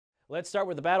Let's start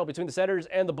with the battle between the Senators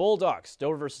and the Bulldogs.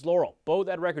 Dover versus Laurel. Both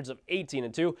had records of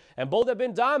 18-2, and both have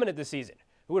been dominant this season.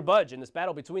 Who would budge in this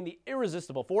battle between the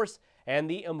irresistible force and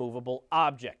the immovable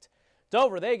object?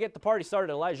 Dover, they get the party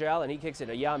started. Elijah Allen, he kicks it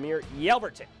to Yamir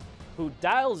Yelverton, who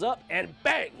dials up and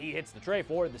bang, he hits the tray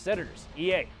for the Senators.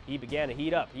 EA, he began to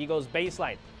heat up. He goes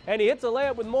baseline, and he hits a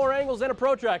layup with more angles than a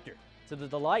protractor, to the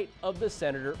delight of the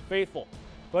Senator faithful.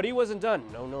 But he wasn't done.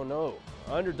 No.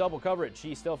 Under double coverage,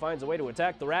 he still finds a way to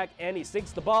attack the rack, and he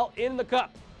sinks the ball in the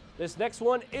cup. This next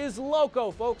one is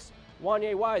loco, folks.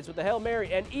 Wanye Wise with the Hail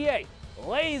Mary, and EA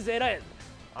lays it in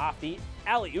off the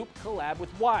alley-oop collab with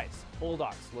Wise.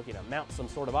 Bulldogs looking to mount some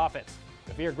sort of offense.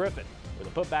 Kafir Griffin with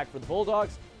a putback for the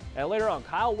Bulldogs, and later on,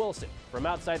 Kyle Wilson from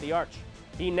outside the arch.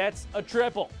 He nets a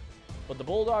triple, but the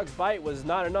Bulldogs' bite was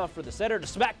not enough for the Setter to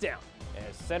smack down.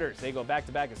 As Senators, they go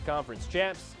back-to-back as conference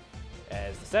champs.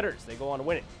 As the Senators, they go on to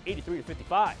win it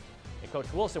 83-55. And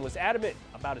Coach Wilson was adamant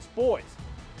about his boys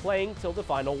playing till the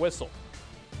final whistle.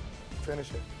 Finish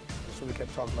it. That's what we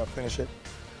kept talking about, finish it.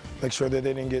 Make sure that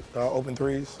they didn't get open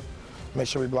threes. Make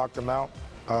sure we blocked them out.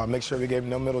 Make sure we gave them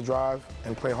no middle drive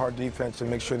and play hard defense and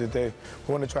make sure that we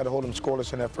want to try to hold them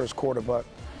scoreless in that first quarter. But,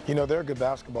 you know, they're a good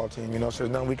basketball team, you know, so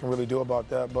there's nothing we can really do about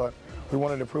that. But we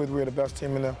wanted to prove we were the best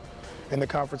team in the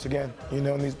conference again. You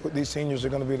know, and these seniors are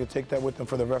going to be able to take that with them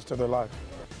for the rest of their life.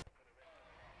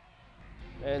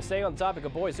 And staying on the topic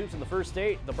of boys hoops in the first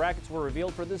state, the brackets were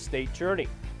revealed for the state tourney.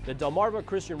 The Delmarva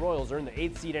Christian Royals earned the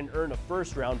 8th seed and earned a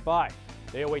first-round bye.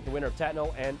 They await the winner of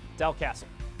Tatnall and Delcastle.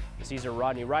 The Caesar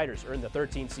Rodney Riders earned the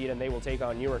 13th seed, and they will take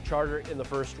on Newark Charter in the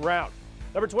first round.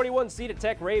 Number 21 seeded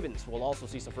Tech Ravens will also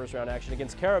see some first-round action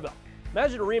against Caravel.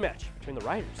 Imagine a rematch between the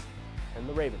Riders and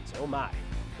the Ravens. Oh my,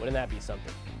 wouldn't that be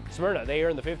something? Smyrna, they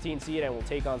earned the 15th seed and will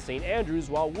take on St. Andrews,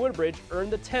 while Woodbridge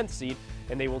earned the 10th seed,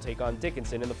 and they will take on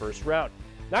Dickinson in the first round.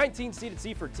 19th seeded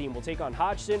Seaford team will take on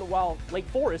Hodgson, while Lake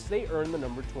Forest, they earn the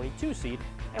number 22 seed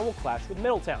and will clash with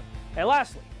Middletown. And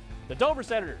lastly, the Dover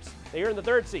Senators, they earn the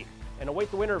 3rd seed and await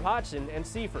the winner of Hodgson and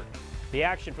Seaford. The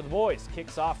action for the boys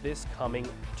kicks off this coming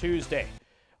Tuesday.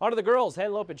 On to the girls,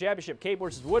 Henlopen Championship, Cape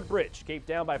versus Woodbridge. Cape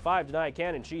down by 5 to Nia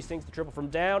Cannon. She sinks the triple from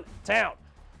downtown.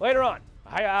 Later on,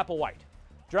 Haya Applewhite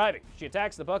driving. She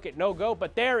attacks the bucket, no go,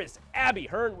 but there is Abby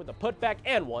Hearn with a putback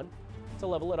and one to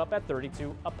level it up at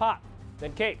 32 a pop.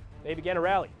 Then Cape, they begin a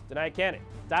rally. Nia Cannon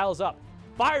dials up,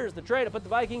 fires the tray to put the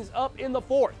Vikings up in the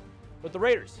 4th. But the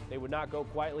Raiders, they would not go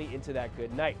quietly into that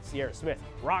good night. Sierra Smith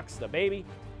rocks the baby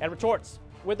and retorts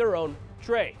with their own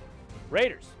tray.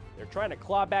 Raiders, they're trying to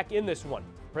claw back in this one.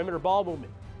 Perimeter ball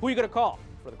movement. Who are you going to call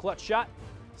for the clutch shot?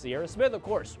 Sierra Smith, of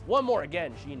course. One more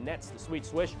again. She nets the sweet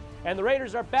swish. And the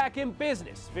Raiders are back in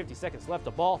business. 50 seconds left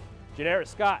of ball. Janera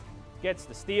Scott gets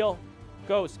the steal.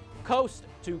 Goes coast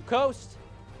to coast.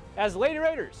 As Lady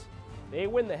Raiders, they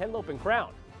win the Henlopen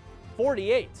crown.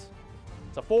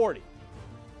 48-40.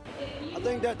 I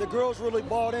think that the girls really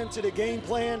bought into the game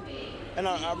plan, and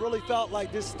I really felt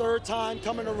like this 3rd time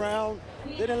coming around,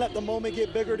 they didn't let the moment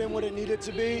get bigger than what it needed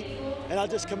to be, and I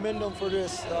just commend them for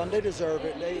this. They deserve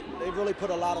it. They really put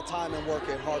a lot of time and work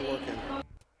in, hard working.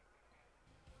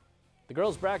 The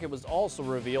girls' bracket was also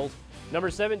revealed. Number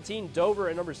 17, Dover,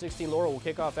 and number 16, Laurel will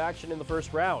kick off action in the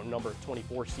first round. Number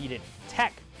 24 seeded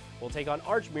Tech will take on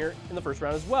Archmere in the first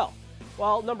round as well,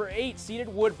 while number 8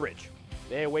 seeded Woodbridge,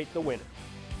 they await the winner.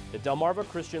 The Delmarva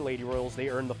Christian Lady Royals, they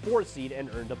earned the 4th seed and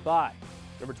earned a bye.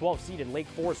 Number 12 seeded Lake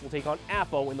Forest will take on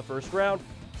Apo in the first round.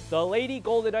 The Lady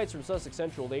Golden Knights from Sussex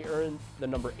Central, they earned the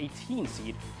number 18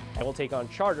 seed and will take on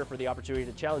Charter for the opportunity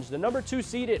to challenge the number 2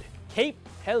 seeded Cape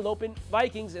Henlopen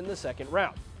Vikings in the second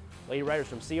round. Lady Riders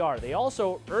from CR, they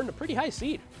also earned a pretty high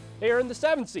seed. They earned the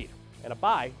 7th seed and a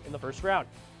bye in the first round.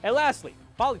 And lastly,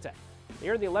 Polytech, they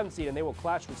earned the 11th seed and they will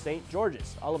clash with St.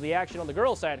 George's. All of the action on the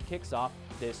girls' side kicks off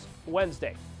this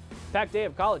Wednesday. Packed day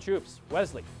of college hoops.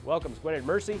 Wesley welcomes Gwinnett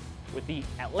Mercy with the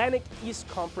Atlantic East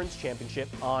Conference Championship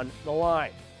on the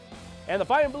line. And the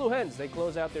Fighting Blue Hens, they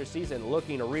close out their season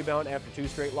looking to rebound after 2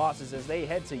 straight losses as they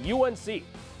head to UNC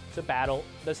to battle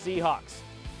the Seahawks.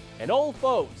 And old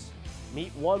foes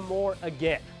meet one more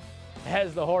again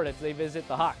as the Hornets, they visit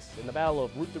the Hawks in the Battle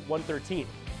of Route 113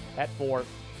 at 4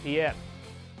 p.m.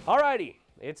 Alrighty,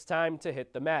 it's time to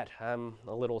hit the mat. I'm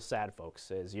a little sad, folks,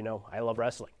 as you know, I love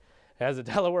wrestling. As the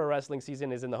Delaware wrestling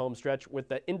season is in the home stretch with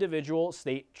the individual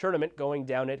state tournament going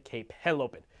down at Cape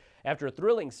Henlopen. After a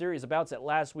thrilling series of bouts at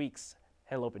last week's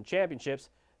Henlopen Championships,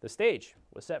 the stage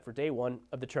was set for day 1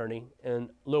 of the tourney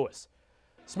in Lewis.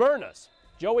 Smyrna's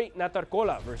Joey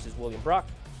Natarcola versus William Brock.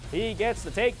 He gets the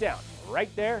takedown right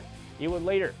there. He would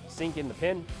later sink in the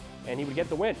pin, and he would get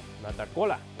the win.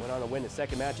 Natarcola went on to win his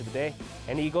 2nd match of the day,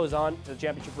 and he goes on to the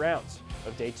championship rounds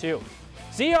of day 2.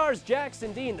 CR's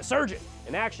Jackson Dean, the surgeon,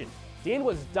 in action. Dean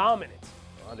was dominant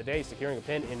on the day, securing a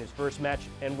pin in his first match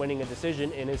and winning a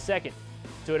decision in his second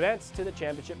to advance to the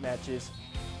championship matches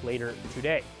later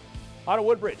today. Out of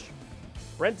Woodbridge,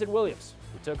 Brenton Williams,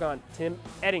 who took on Tim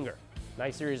Ettinger.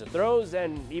 Nice series of throws,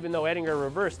 and even though Ettinger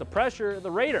reversed the pressure,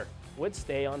 the Raider would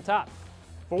stay on top.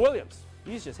 For Williams,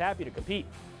 he's just happy to compete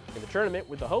in the tournament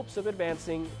with the hopes of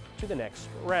advancing to the next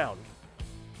round.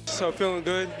 So feeling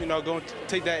good, going to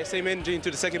take that same energy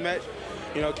into the second match,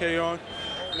 carry on,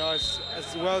 as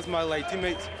well as my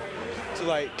teammates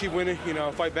to keep winning,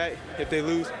 fight back if they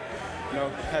lose,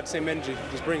 have the same energy,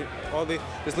 just bring it,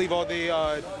 just leave all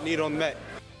they need on the mat.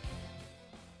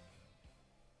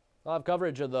 I'll have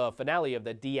coverage of the finale of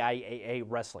the DIAA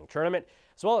Wrestling Tournament,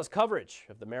 as well as coverage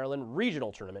of the Maryland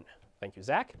Regional Tournament. Thank you,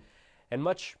 Zach. And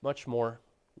much, much more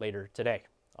later today.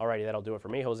 Alrighty, that'll do it for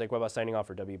me. Jose Cueva signing off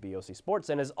for WBOC Sports.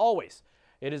 And as always,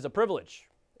 it is a privilege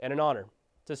and an honor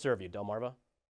to serve you, Delmarva.